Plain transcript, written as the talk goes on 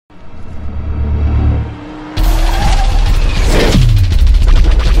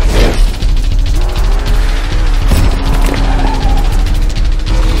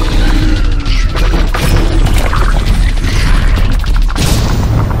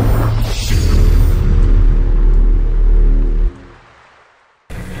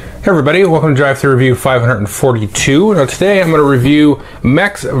everybody, welcome to Drive Thru Review 542. Now today I'm going to review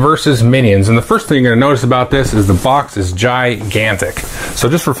Mechs versus Minions, and the first thing you're going to notice about this is the box is gigantic. So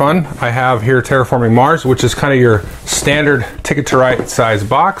just for fun, I have here Terraforming Mars, which is kind of your standard Ticket to Ride size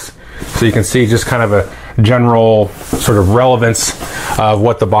box. So you can see just kind of a general sort of relevance of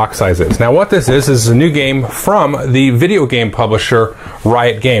what the box size is. Now what this is a new game from the video game publisher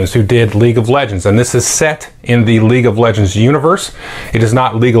Riot Games, who did League of Legends, and this is set in the League of Legends universe. It is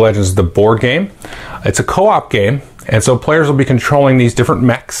not League of Legends, the board game. It's a co-op game, and so players will be controlling these different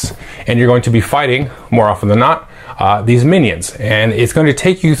mechs, and you're going to be fighting, more often than not, these minions. And it's going to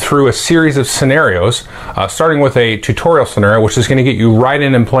take you through a series of scenarios, starting with a tutorial scenario, which is going to get you right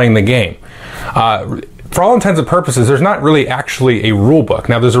in and playing the game. For all intents and purposes, there's not really actually a rule book.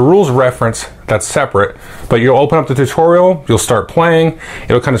 Now, there's a rules reference that's separate, but you'll open up the tutorial, you'll start playing,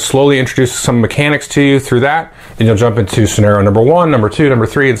 it'll kind of slowly introduce some mechanics to you through that, then you'll jump into scenario number 1, number 2, number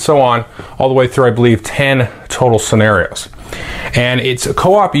 3, and so on, all the way through, I believe, 10 total scenarios. And it's a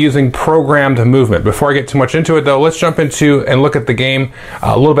co-op using programmed movement. Before I get too much into it, though, let's jump into and look at the game,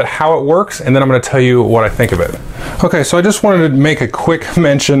 a little bit how it works, and then I'm going to tell you what I think of it. Okay, so I just wanted to make a quick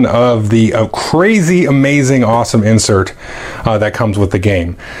mention of the crazy, amazing, awesome insert that comes with the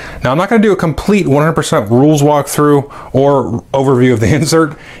game. Now, I'm not going to do a complete 100% rules walkthrough or overview of the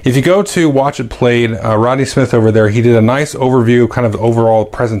insert. If you go to Watch It Played, Rodney Smith over there, he did a nice overview, kind of the overall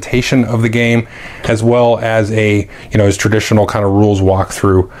presentation of the game, as well as a, his traditional kind of rules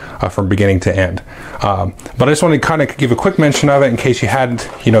walkthrough from beginning to end. But I just want to kind of give a quick mention of it in case you hadn't,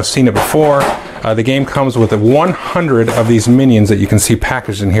 seen it before. The game comes with 100 of these minions that you can see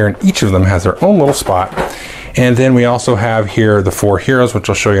packaged in here, and each of them has their own little spot. And then we also have here the 4 heroes, which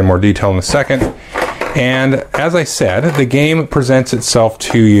I'll show you in more detail in a second. And as I said, the game presents itself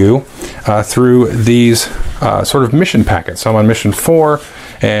to you through these sort of mission packets. So I'm on mission 4,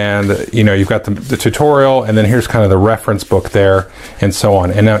 and you've got the tutorial, and then here's kind of the reference book there, and so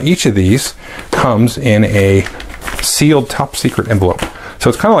on. And now each of these comes in a sealed top secret envelope. So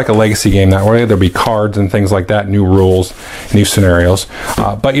it's kind of like a legacy game that way. There'll be cards and things like that, new rules, new scenarios.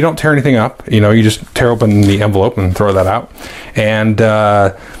 But you don't tear anything up. You just tear open the envelope and throw that out. And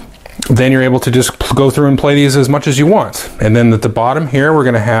then you're able to just go through and play these as much as you want. And then at the bottom here, we're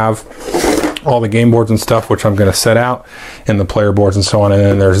going to have all the game boards and stuff, which I'm going to set out, and the player boards and so on. And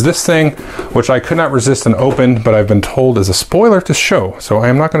then there's this thing, which I could not resist and open, but I've been told is a spoiler to show. So I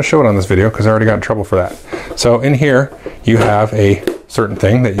am not going to show it on this video because I already got in trouble for that. So in here, you have a certain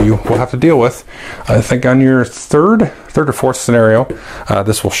thing that you will have to deal with. I think on your third or fourth scenario,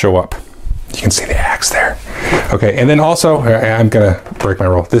 this will show up. You can see the axe there. Okay, and then also, I'm going to break my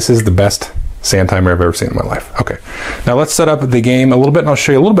rule. This is the best sand timer I've ever seen in my life. Okay, now let's set up the game a little bit, and I'll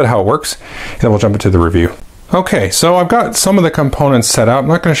show you a little bit how it works, and then we'll jump into the review. Okay, so I've got some of the components set out. I'm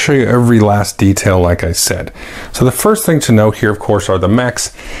not going to show you every last detail like I said. So the first thing to note here, of course, are the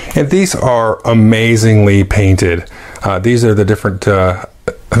mechs, and these are amazingly painted. These are the different, I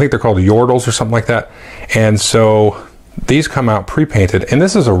think they're called Yordles or something like that, and so these come out pre-painted, and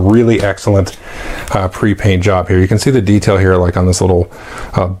this is a really excellent pre-paint job here. You can see the detail here, like on this little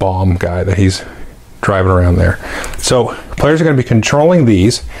bomb guy that he's driving around there. So players are going to be controlling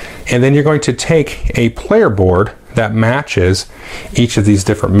these, and then you're going to take a player board that matches each of these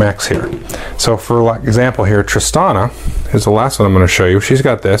different mechs here. So for example here, Tristana is the last one I'm going to show you. She's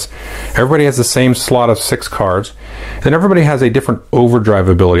got this. Everybody has the same slot of 6 cards. Then everybody has a different overdrive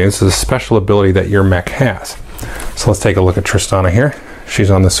ability. This is a special ability that your mech has. So let's take a look at Tristana here.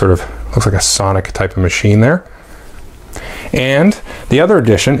 She's on this sort of, looks like a Sonic type of machine there. And the other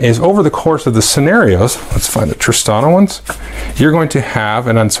addition is over the course of the scenarios, let's find the Tristana ones, you're going to have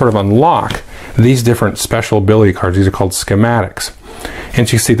and sort of unlock these different special ability cards. These are called schematics.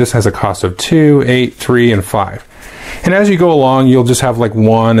 And you see this has a cost of 2, 8, 3, and 5. And as you go along, you'll just have like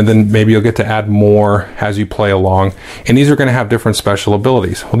 1, and then maybe you'll get to add more as you play along. And these are going to have different special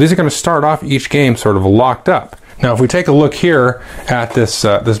abilities. Well, these are going to start off each game sort of locked up. Now, if we take a look here at this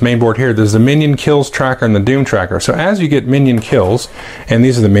this main board here, there's the minion kills tracker and the doom tracker. So as you get minion kills, and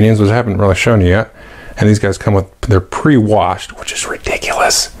these are the minions, which I haven't really shown you yet, and these guys come with, they're pre-washed, which is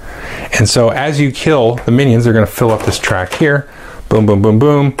ridiculous. And so as you kill the minions, they're going to fill up this track here. Boom, boom, boom,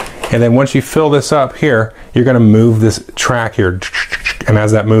 boom. And then once you fill this up here, you're going to move this track here. And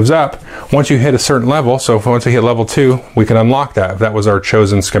as that moves up, once you hit a certain level, so if once we hit level 2, we can unlock that. If that was our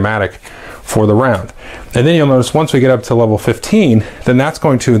chosen schematic for the round. And then you'll notice once we get up to level 15, then that's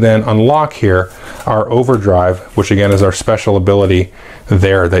going to then unlock here our overdrive, which again is our special ability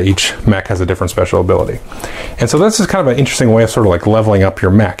there, that each mech has a different special ability. And so this is kind of an interesting way of sort of like leveling up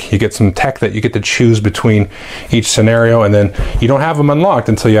your mech. You get some tech that you get to choose between each scenario, and then you don't have them unlocked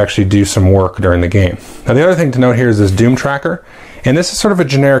until you actually do some work during the game. Now the other thing to note here is this Doom Tracker. And this is sort of a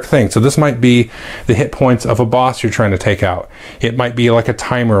generic thing. So this might be the hit points of a boss you're trying to take out. It might be like a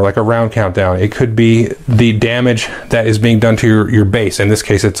timer, like a round countdown. It could be the damage that is being done to your base. In this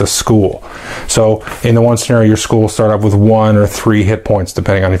case, it's a school. So in the one scenario, your school will start off with 1 or 3 hit points,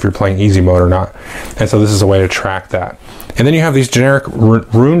 depending on if you're playing easy mode or not. And so this is a way to track that. And then you have these generic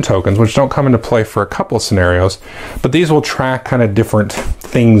rune tokens, which don't come into play for a couple of scenarios, but these will track kind of different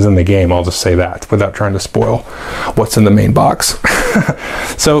things in the game. I'll just say that without trying to spoil what's in the main box.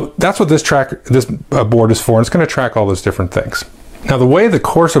 So that's what this board is for, and it's going to track all those different things. Now the way the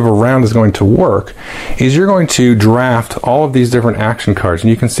course of a round is going to work is you're going to draft all of these different action cards, and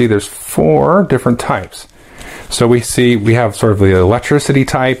you can see there's 4 different types. So we have sort of the electricity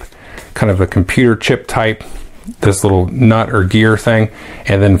type, kind of a computer chip type, this little nut or gear thing,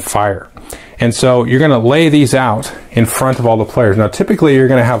 and then fire. And so you're going to lay these out in front of all the players. Now typically you're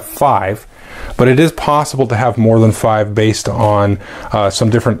going to have 5, but it is possible to have more than 5 based on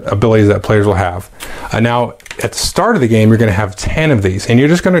some different abilities that players will have. Now at the start of the game you're going to have 10 of these, and you're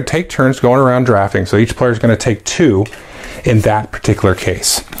just going to take turns going around drafting. So each player is going to take 2 in that particular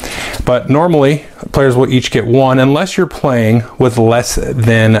case. But normally players will each get 1 unless you're playing with less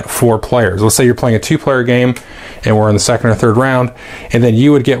than 4 players. Let's say you're playing a 2-player game and we're in the second or third round, and then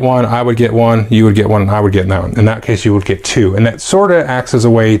you would get 1, I would get 1, you would get 1, and I would get that one. In that case you would get 2, and that sort of acts as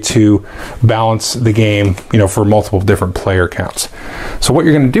a way to balance the game, for multiple different player counts. So what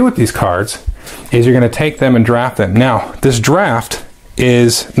you're going to do with these cards is you're going to take them and draft them. Now this draft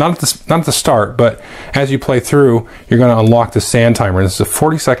is not at the start, but as you play through, you're going to unlock the sand timer. This is a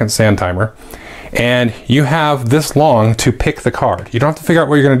 40-second sand timer, and you have this long to pick the card. You don't have to figure out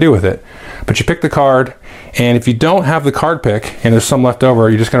what you're going to do with it, but you pick the card, and if you don't have the card pick and there's some left over,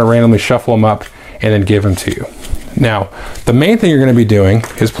 you're just going to randomly shuffle them up and then give them to you. Now, the main thing you're going to be doing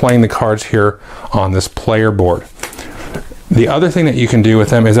is playing the cards here on this player board. The other thing that you can do with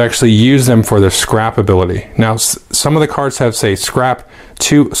them is actually use them for their scrap ability. Now, some of the cards have, say, swap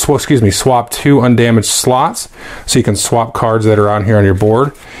 2 undamaged slots, so you can swap cards that are on here on your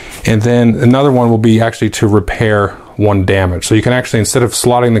board. And then another one will be actually to repair 1 damage. So you can actually, instead of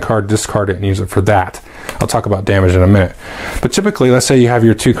slotting the card, discard it and use it for that. I'll talk about damage in a minute. But typically, let's say you have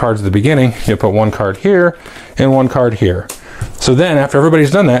your 2 cards at the beginning, you put 1 card here and 1 card here. So then after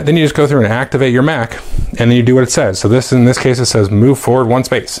everybody's done that, then you just go through and activate your mech, and then you do what it says. So in this case it says move forward 1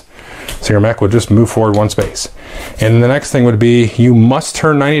 space. So your mech would just move forward 1 space. And the next thing would be you must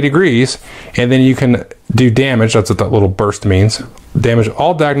turn 90 degrees, and then you can do damage. That's what that little burst means. Damage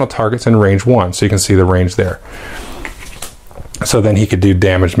all diagonal targets in range 1. So you can see the range there. So then he could do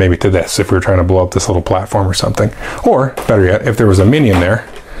damage maybe to this if we were trying to blow up this little platform or something. Or better yet, if there was a minion there,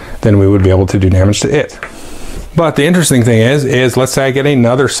 then we would be able to do damage to it. But the interesting thing is let's say I get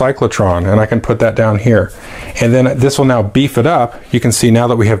another cyclotron, and I can put that down here. And then this will now beef it up. You can see now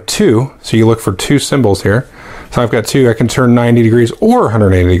that we have 2, so you look for 2 symbols here. So I've got 2, I can turn 90 degrees or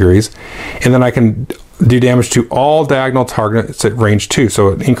 180 degrees, and then I can do damage to all diagonal targets at range 2, so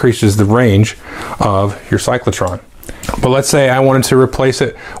it increases the range of your cyclotron. But let's say I wanted to replace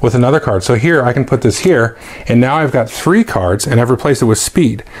it with another card. So here I can put this here, and now I've got 3 cards, and I've replaced it with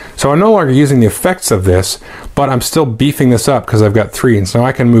speed. So I'm no longer using the effects of this, but I'm still beefing this up because I've got 3. And so now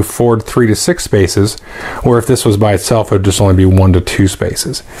I can move forward 3 to 6 spaces, or if this was by itself, it would just only be 1 to 2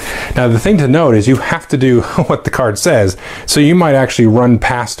 spaces. Now the thing to note is you have to do what the card says. So you might actually run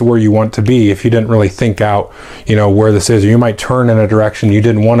past where you want to be if you didn't really think out, where this is. Or you might turn in a direction you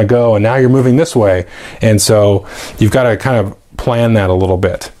didn't want to go, and now you're moving this way. And so you've got to kind of plan that a little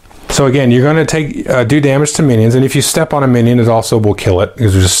bit. So again, you're going to do damage to minions, and if you step on a minion, it also will kill it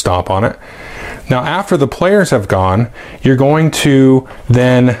because you just stomp on it. Now after the players have gone, you're going to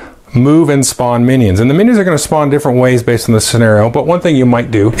then move and spawn minions, and the minions are going to spawn different ways based on the scenario. But one thing you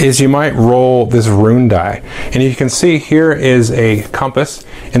might do is you might roll this rune die, and you can see here is a compass,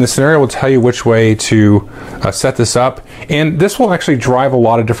 and the scenario will tell you which way to set this up, and this will actually drive a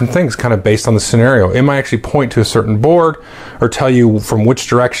lot of different things kind of based on the scenario. It might actually point to a certain board or tell you from which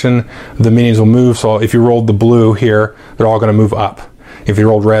direction the minions will move. So if you rolled the blue here, they're all going to move up. If you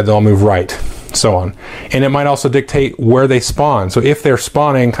rolled red, they'll all move right. so on. And it might also dictate where they spawn. So if they're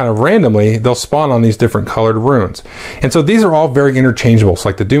spawning kind of randomly, they'll spawn on these different colored runes. And so these are all very interchangeable. So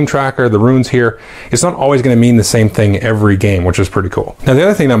like the Doom Tracker, the runes here, it's not always going to mean the same thing every game, which is pretty cool. Now the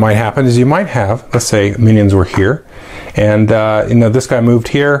other thing that might happen is you might have, let's say minions were here, and this guy moved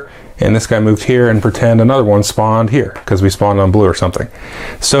here, and this guy moved here, and pretend another one spawned here because we spawned on blue or something.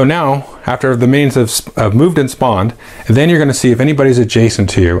 So now, after the minions have moved and spawned, then you're going to see if anybody's adjacent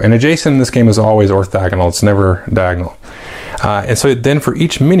to you. And adjacent in this game is always orthogonal. It's never diagonal. And so then for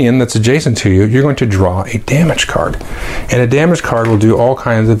each minion that's adjacent to you, you're going to draw a damage card. And a damage card will do all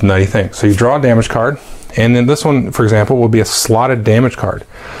kinds of nutty things. So you draw a damage card, and then this one, for example, will be a slotted damage card.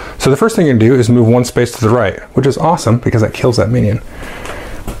 So the first thing you're going to do is move one space to the right, which is awesome because that kills that minion.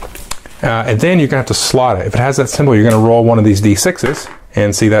 And then you're going to have to slot it. If it has that symbol, you're going to roll one of these D6s,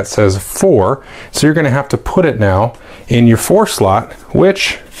 and see that says 4. So you're going to have to put it now in your 4 slot,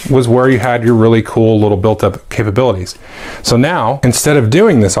 which was where you had your really cool little built-up capabilities. So now, instead of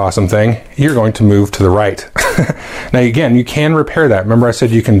doing this awesome thing, you're going to move to the right. Now again, you can repair that. Remember I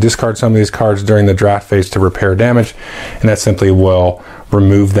said you can discard some of these cards during the draft phase to repair damage, and that simply will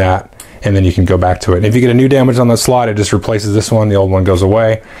remove that, and then you can go back to it. And if you get a new damage on the slot, it just replaces this one, the old one goes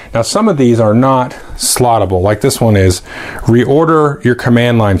away. Now some of these are not slottable, like this one is. Reorder your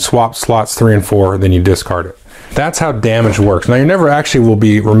command line, swap slots 3 and 4, then you discard it. That's how damage works. Now you never actually will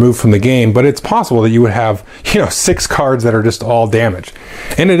be removed from the game, but it's possible that you would have, 6 cards that are just all damage.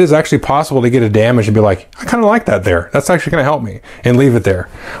 And it is actually possible to get a damage and be like, I kind of like that there. That's actually going to help me, and leave it there,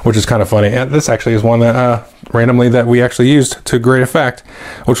 which is kind of funny. And this actually is one that randomly that we actually used to great effect,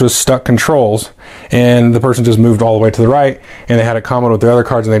 which was stuck controls, and the person just moved all the way to the right, and they had a combo with the other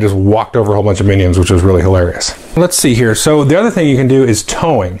cards, and they just walked over a whole bunch of minions, which was really hilarious. Let's see here. So the other thing you can do is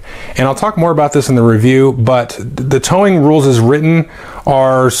towing, and I'll talk more about this in the review, but the towing rules as written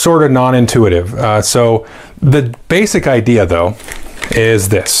are sort of non-intuitive. So the basic idea though is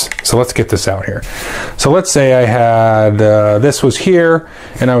this. So let's get this out here. So let's say I had this was here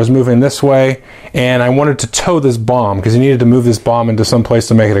and I was moving this way, and I wanted to tow this bomb because you needed to move this bomb into some place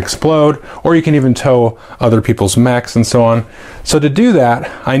to make it explode, or you can even tow other people's mechs and so on. So to do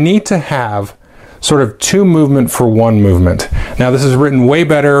that, I need to have sort of 2 movement for 1 movement. Now this is written way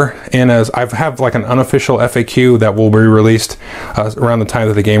better, and as I have like an unofficial FAQ that will be released around the time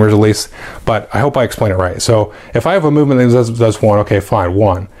that the game is released, but I hope I explain it right. So if I have a movement that does 1, okay, fine,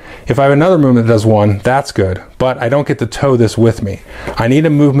 1. If I have another movement that does 1, that's good, but I don't get to tow this with me. I need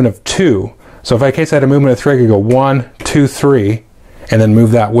a movement of 2. So if in case I had a movement of 3, I could go 1, 2, 3, and then move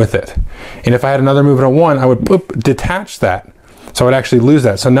that with it. And if I had another movement of 1, I would detach that. So I'd actually lose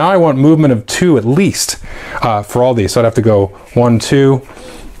that. So now I want movement of 2 at least for all these. So I'd have to go 1, 2,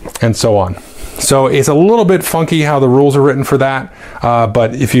 and so on. So it's a little bit funky how the rules are written for that,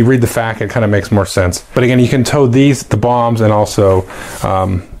 but if you read the FAQ, it kind of makes more sense. But again, you can tow these, the bombs, and also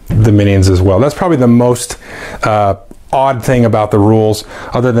the minions as well. That's probably the most odd thing about the rules,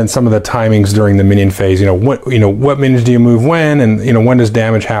 other than some of the timings during the minion phase. What minions do you move when, and when does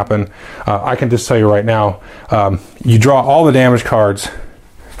damage happen? I can just tell you right now, you draw all the damage cards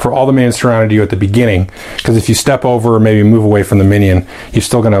for all the minions surrounded you at the beginning, because if you step over or maybe move away from the minion, you're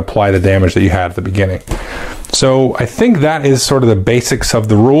still going to apply the damage that you had at the beginning. So I think that is sort of the basics of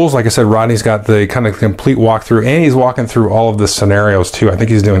the rules. Like I said, Rodney's got the kind of complete walkthrough, and he's walking through all of the scenarios too. I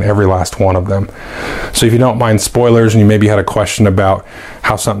think he's doing every last one of them. So if you don't mind spoilers, and you maybe had a question about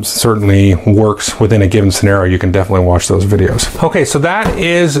how something certainly works within a given scenario, you can definitely watch those videos. Okay, so that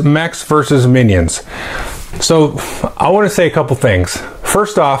is mechs versus minions. So I want to say a couple things.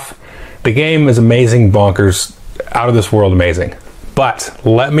 First off, the game is amazing, bonkers, out of this world amazing. But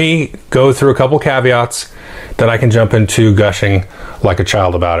let me go through a couple caveats that I can jump into gushing like a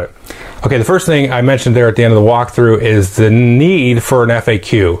child about it. Okay, the first thing I mentioned there at the end of the walkthrough is the need for an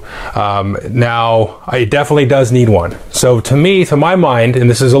FAQ. Now, it definitely does need one. So to me, to my mind, and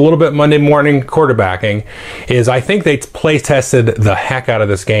this is a little bit Monday morning quarterbacking, is I think they play tested the heck out of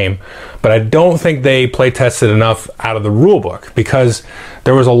this game, but I don't think they play tested enough out of the rule book, because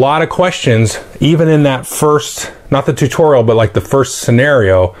there was a lot of questions, even in that first, not the tutorial, but like the first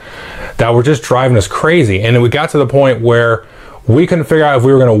scenario, that were just driving us crazy. And then we got to the point where we couldn't figure out if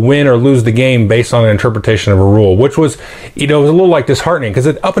we were going to win or lose the game based on an interpretation of a rule, which was, it was a little like disheartening, because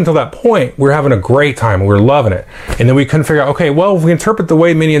up until that point, we were having a great time. We were loving it. And then we couldn't figure out, okay, well, if we interpret the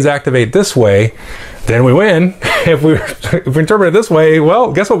way minions activate this way, then we win. If we interpret it this way,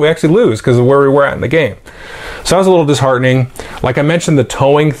 well, guess what? We actually lose because of where we were at in the game. So that was a little disheartening. Like I mentioned, the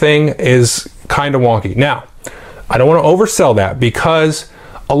towing thing is kind of wonky. Now, I don't want to oversell that, because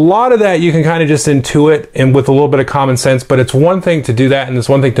a lot of that you can kind of just intuit and with a little bit of common sense, but it's one thing to do that, and it's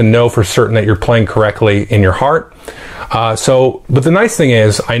one thing to know for certain that you're playing correctly in your heart. But the nice thing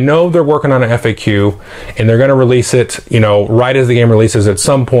is, I know they're working on an FAQ, and they're going to release it, right as the game releases at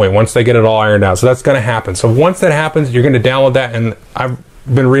some point, once they get it all ironed out. So that's going to happen. So once that happens, you're going to download that, and I've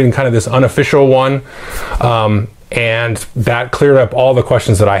been reading kind of this unofficial one, and that cleared up all the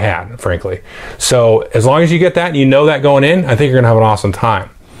questions that I had, frankly. So as long as you get that and you know that going in, I think you're going to have an awesome time.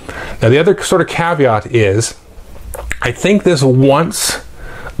 Now, the other sort of caveat is, I think this wants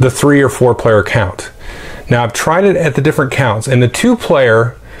the 3 or 4 player count. Now, I've tried it at the different counts, and the 2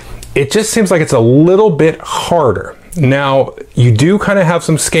 player, it just seems like it's a little bit harder. Now, you do kind of have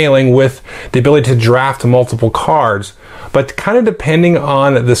some scaling with the ability to draft multiple cards, but kind of depending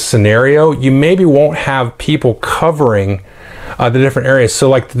on the scenario, you maybe won't have people covering the different areas. So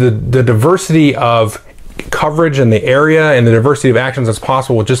like the diversity of coverage in the area and the diversity of actions that's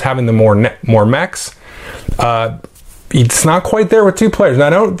possible with just having the more mechs, it's not quite there with 2 players. Now, I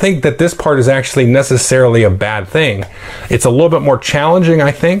don't think that this part is actually necessarily a bad thing. It's a little bit more challenging,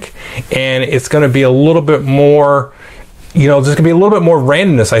 I think, and it's going to be a little bit more, there's going to be a little bit more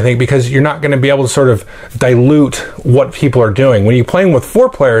randomness, I think, because you're not going to be able to sort of dilute what people are doing. When you're playing with 4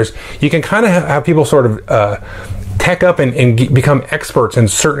 players, you can kind of have people sort of tech up and become experts in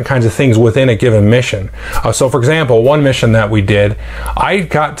certain kinds of things within a given mission. So for example, one mission that we did, I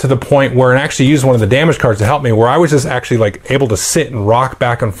got to the point where I actually used one of the damage cards to help me, where I was just actually like able to sit and rock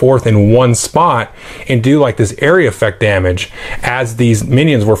back and forth in one spot and do like this area effect damage as these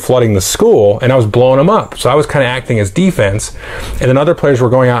minions were flooding the school, and I was blowing them up. So I was kind of acting as defense, and then other players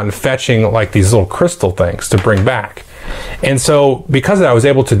were going out and fetching like these little crystal things to bring back. And so because of that, I was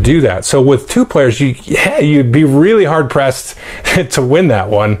able to do that. So with 2 players, you'd be really hard pressed to win that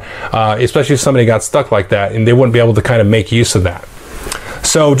one, especially if somebody got stuck like that and they wouldn't be able to kind of make use of that.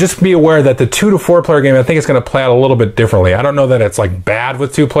 So just be aware that the 2 to 4 player game, I think it's going to play out a little bit differently. I don't know that it's like bad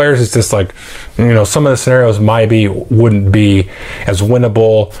with 2 players. It's just like, some of the scenarios wouldn't be as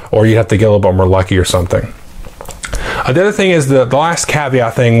winnable, or you'd have to get a little bit more lucky or something. The other thing is the last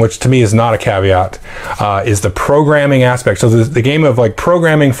caveat thing, which to me is not a caveat, is the programming aspect. So the game of like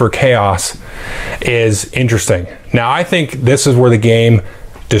programming for chaos is interesting. Now, I think this is where the game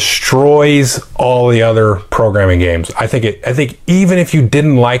destroys all the other programming games. I think even if you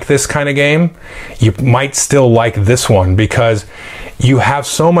didn't like this kind of game, you might still like this one, because you have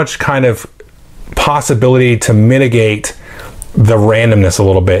so much kind of possibility to mitigate the randomness a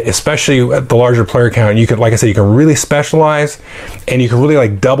little bit, especially at the larger player count. You can, like I said, you can really specialize, and you can really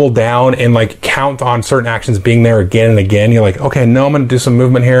like double down and like count on certain actions being there again and again. You're like, okay, no, I'm going to do some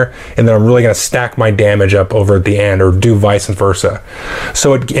movement here, and then I'm really going to stack my damage up over at the end, or do vice versa.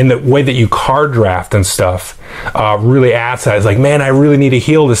 So in the way that you card draft and stuff, really adds that. It's like, man, I really need a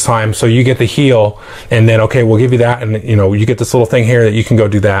heal this time, so you get the heal, and then okay, we'll give you that, and you get this little thing here that you can go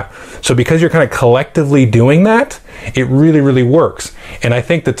do that. So because you're kind of collectively doing that, it really, really works. And I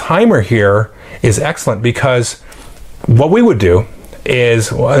think the timer here is excellent, because what we would do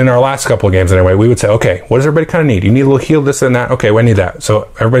is, well, in our last couple of games anyway, we would say, okay, what does everybody kind of need? You need a little heal, this and that. Okay, we need that. So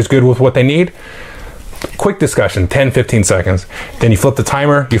everybody's good with what they need. Quick discussion, 10-15 seconds. Then you flip the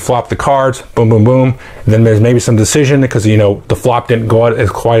timer, you flop the cards, boom, boom, boom. Then there's maybe some decision, because the flop didn't go out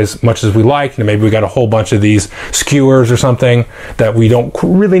as quite as much as we like. Maybe we got a whole bunch of these skewers or something that we don't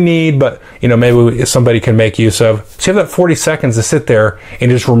really need, but maybe somebody can make use of. So you have that 40 seconds to sit there,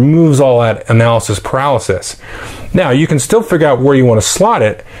 and it just removes all that analysis paralysis. Now you can still figure out where you want to slot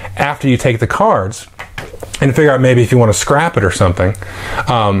it after you take the cards, and figure out maybe if you want to scrap it or something.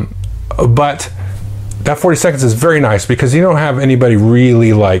 But that 40 seconds is very nice, because you don't have anybody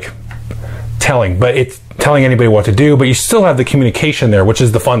really like telling anybody what to do, but you still have the communication there, which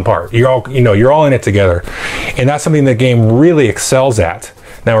is the fun part. You're all in it together, and that's something the game really excels at.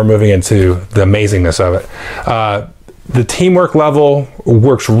 Now we're moving into the amazingness of it. The teamwork level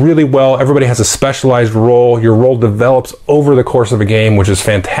works really well. Everybody has a specialized role. Your role develops over the course of a game, which is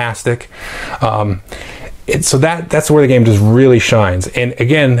fantastic. So that's where the game just really shines. And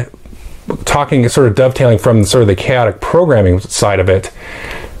again, talking sort of dovetailing from sort of the chaotic programming side of it,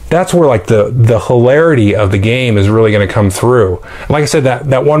 that's where like the hilarity of the game is really going to come through. And like I said,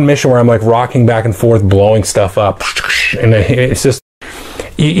 that one mission where I'm like rocking back and forth, blowing stuff up, and it's just,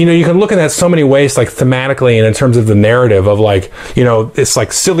 you can look at that so many ways, like thematically and in terms of the narrative of like, it's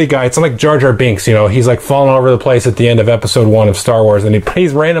like silly guy. It's like Jar Jar Binks, he's like falling all over the place at the end of episode 1 of Star Wars, and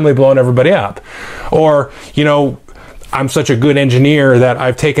he's randomly blowing everybody up. Or, I'm such a good engineer that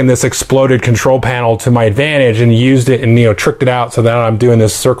I've taken this exploded control panel to my advantage and used it and, tricked it out so that I'm doing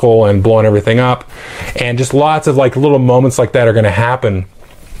this circle and blowing everything up. And just lots of like little moments like that are going to happen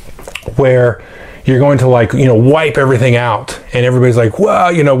where you're going to like, you know, wipe everything out, and everybody's like,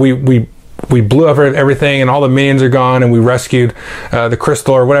 well, you know, we blew up everything and all the minions are gone, and we rescued the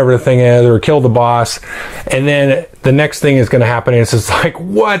crystal or whatever the thing is, or killed the boss. And then the next thing is going to happen, and it's just like,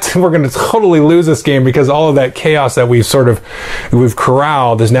 what? We're going to totally lose this game because all of that chaos that we've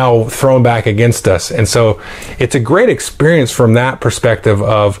corralled is now thrown back against us. And so it's a great experience from that perspective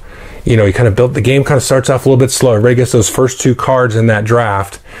of, you know, you kind of build the game, kind of starts off a little bit slow. Everybody gets those first 2 cards in that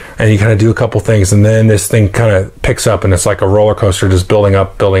draft, and you kind of do a couple things, and then this thing kind of picks up, and it's like a roller coaster, just building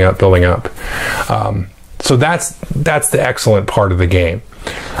up. So that's the excellent part of the game.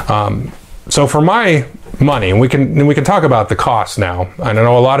 So for my money, and we can talk about the cost now. I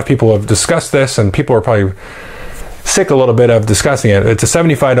know a lot of people have discussed this, and people are probably sick a little bit of discussing it. It's a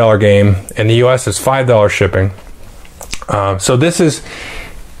 $75 game. In the US, it's $5 shipping. So this is,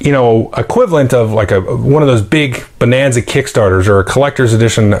 you know, equivalent of like one of those big Bonanza Kickstarters or a collector's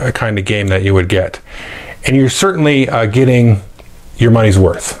edition kind of game that you would get. And you're certainly getting your money's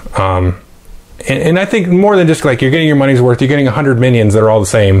worth. And I think more than just like you're getting your money's worth, you're getting 100 minions that are all the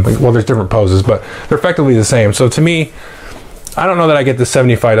same. Well, there's different poses, but they're effectively the same. So to me, I don't know that I get the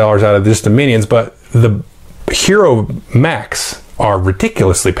 $75 out of just the minions, but the hero mechs are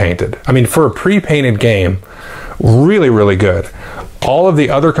ridiculously painted. I mean, for a pre-painted game, really, really good. All of the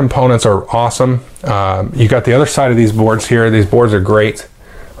other components are awesome. You got the other side of these boards here. These boards are great,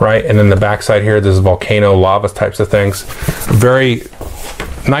 right? And then the back side here, there's volcano, lava types of things. Very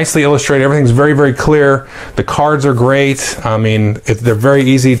nicely illustrated. Everything's very, very clear. The cards are great. I mean, they're very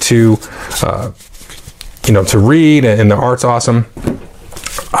easy to, you know, to read, and the art's awesome.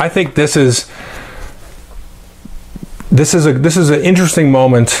 I think this is an interesting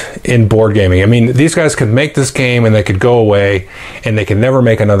moment in board gaming. I mean, these guys could make this game and they could go away and they could never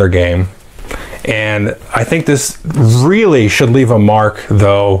make another game. And I think this really should leave a mark,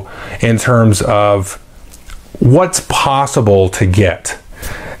 though, in terms of what's possible to get.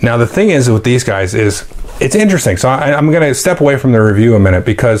 Now, the thing is with these guys is it's interesting. So I'm going to step away from the review a minute,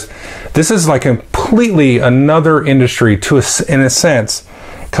 because this is like completely another industry in a sense,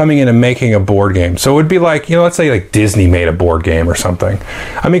 coming in and making a board game. So it would be like, you know, let's say like Disney made a board game or something.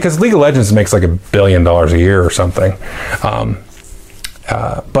 I mean, because League of Legends makes like $1 billion a year or something.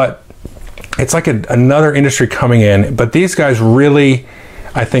 But it's like another industry coming in. But these guys really,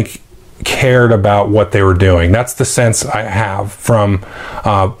 I think, cared about what they were doing. That's the sense I have from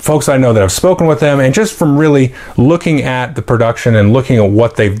folks I know that have spoken with them, and just from really looking at the production and looking at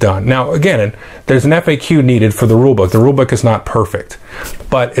what they've done. Now, again, there's an FAQ needed for the rulebook. The rulebook is not perfect,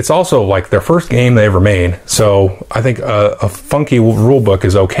 but it's also like their first game they ever made. So I think a funky rulebook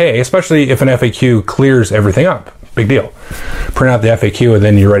is okay, especially if an FAQ clears everything up. Big deal. Print out the FAQ and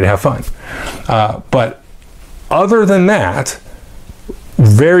then you're ready to have fun. But other than that,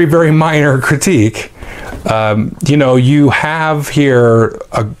 very, very minor critique. You know, you have here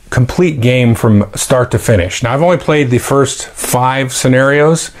a complete game from start to finish. Now, I've only played the first 5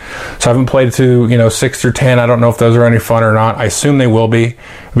 scenarios, so I haven't played to, you know, 6 or 10. I don't know if those are any fun or not. I assume they will be,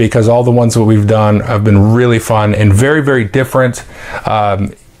 because all the ones that we've done have been really fun and very, very different.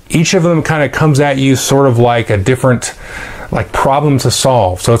 Each of them kind of comes at you sort of like a different like problem to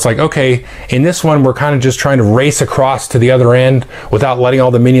solve. So it's like, okay, in this one we're kind of just trying to race across to the other end without letting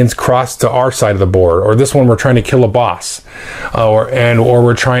all the minions cross to our side of the board. Or this one we're trying to kill a boss, or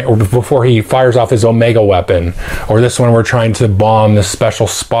before he fires off his Omega weapon. Or this one we're trying to bomb this special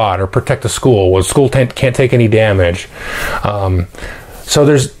spot or protect the school. Well, the school can't take any damage. So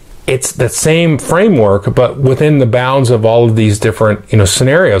it's the same framework, but within the bounds of all of these different, you know,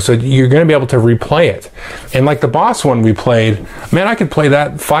 scenarios. So you're going to be able to replay it. And like the boss one we played, man, I could play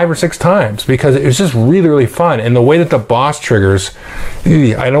that 5 or 6 times because it was just really, really fun. And the way that the boss triggers,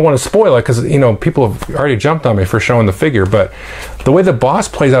 I don't want to spoil it because, you know, people have already jumped on me for showing the figure, but the way the boss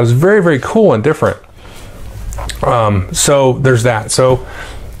plays out is very, very cool and different. So there's that. So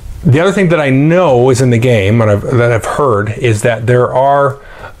the other thing that I know is in the game, and that I've heard, is that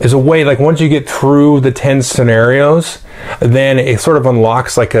is a way, like once you get through the 10 scenarios, then it sort of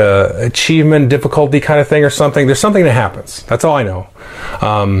unlocks like a achievement difficulty kind of thing or something. There's something that happens. That's all I know.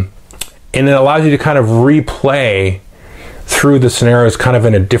 And it allows you to kind of replay through the scenarios kind of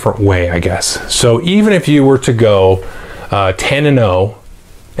in a different way, I guess. So even if you were to go 10-0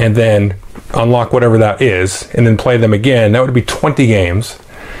 and then unlock whatever that is and then play them again, that would be 20 games.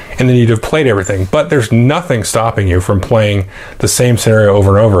 And then you'd have played everything. But there's nothing stopping you from playing the same scenario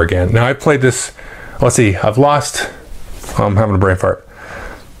over and over again. Now, I played this, let's see, I'm having a brain fart.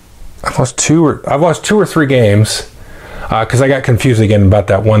 I've lost 2 or 3 games. because I got confused again about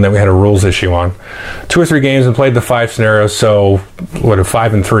that one that we had a rules issue on. 2 or 3 games and played the 5 scenarios, so what, a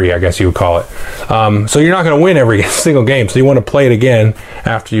 5 and 3, I guess you would call it. So you're not going to win every single game, so you want to play it again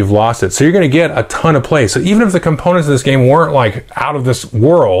after you've lost it. So you're going to get a ton of play. So even if the components of this game weren't like out of this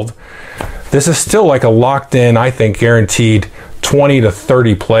world, this is still like a locked in, I think, guaranteed 20 to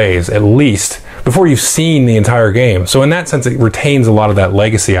 30 plays at least before you've seen the entire game. So in that sense, it retains a lot of that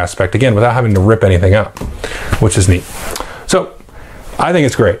legacy aspect, again, without having to rip anything up, which is neat. So I think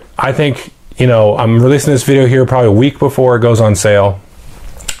it's great. I think, you know, I'm releasing this video here probably a week before it goes on sale.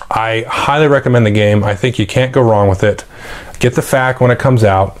 I highly recommend the game. I think you can't go wrong with it. Get the FAQ when it comes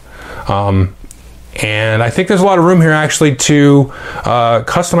out. And I think there's a lot of room here actually to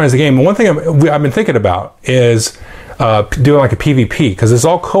customize the game. One thing I've been thinking about is doing like a PvP, because it's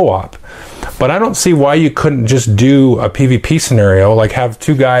all co-op. But I don't see why you couldn't just do a PvP scenario, like have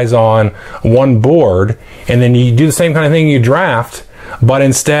 2 guys on one board, and then you do the same kind of thing, you draft, but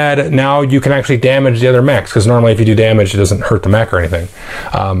instead now you can actually damage the other mechs, because normally if you do damage it doesn't hurt the mech or anything.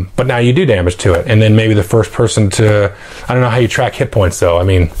 But now you do damage to it, and then maybe the first person to, I don't know how you track hit points though, I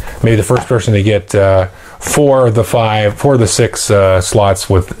mean maybe the first person to get 4 of the 6 slots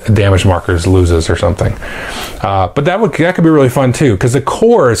with damage markers loses or something. But that could be really fun too, because the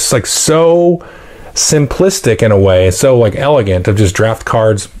core is like so simplistic in a way, so like elegant, of just draft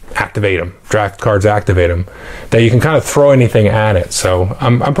cards, activate them, draft cards, activate them, that you can kind of throw anything at it. So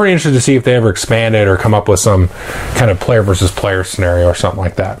I'm pretty interested to see if they ever expand it or come up with some kind of player versus player scenario or something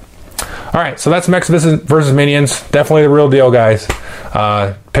like that. All right, so that's Mechs versus Minions. Definitely the real deal, guys.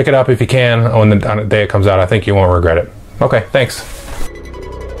 Pick it up if you can on the day it comes out. I think you won't regret it. Okay, thanks.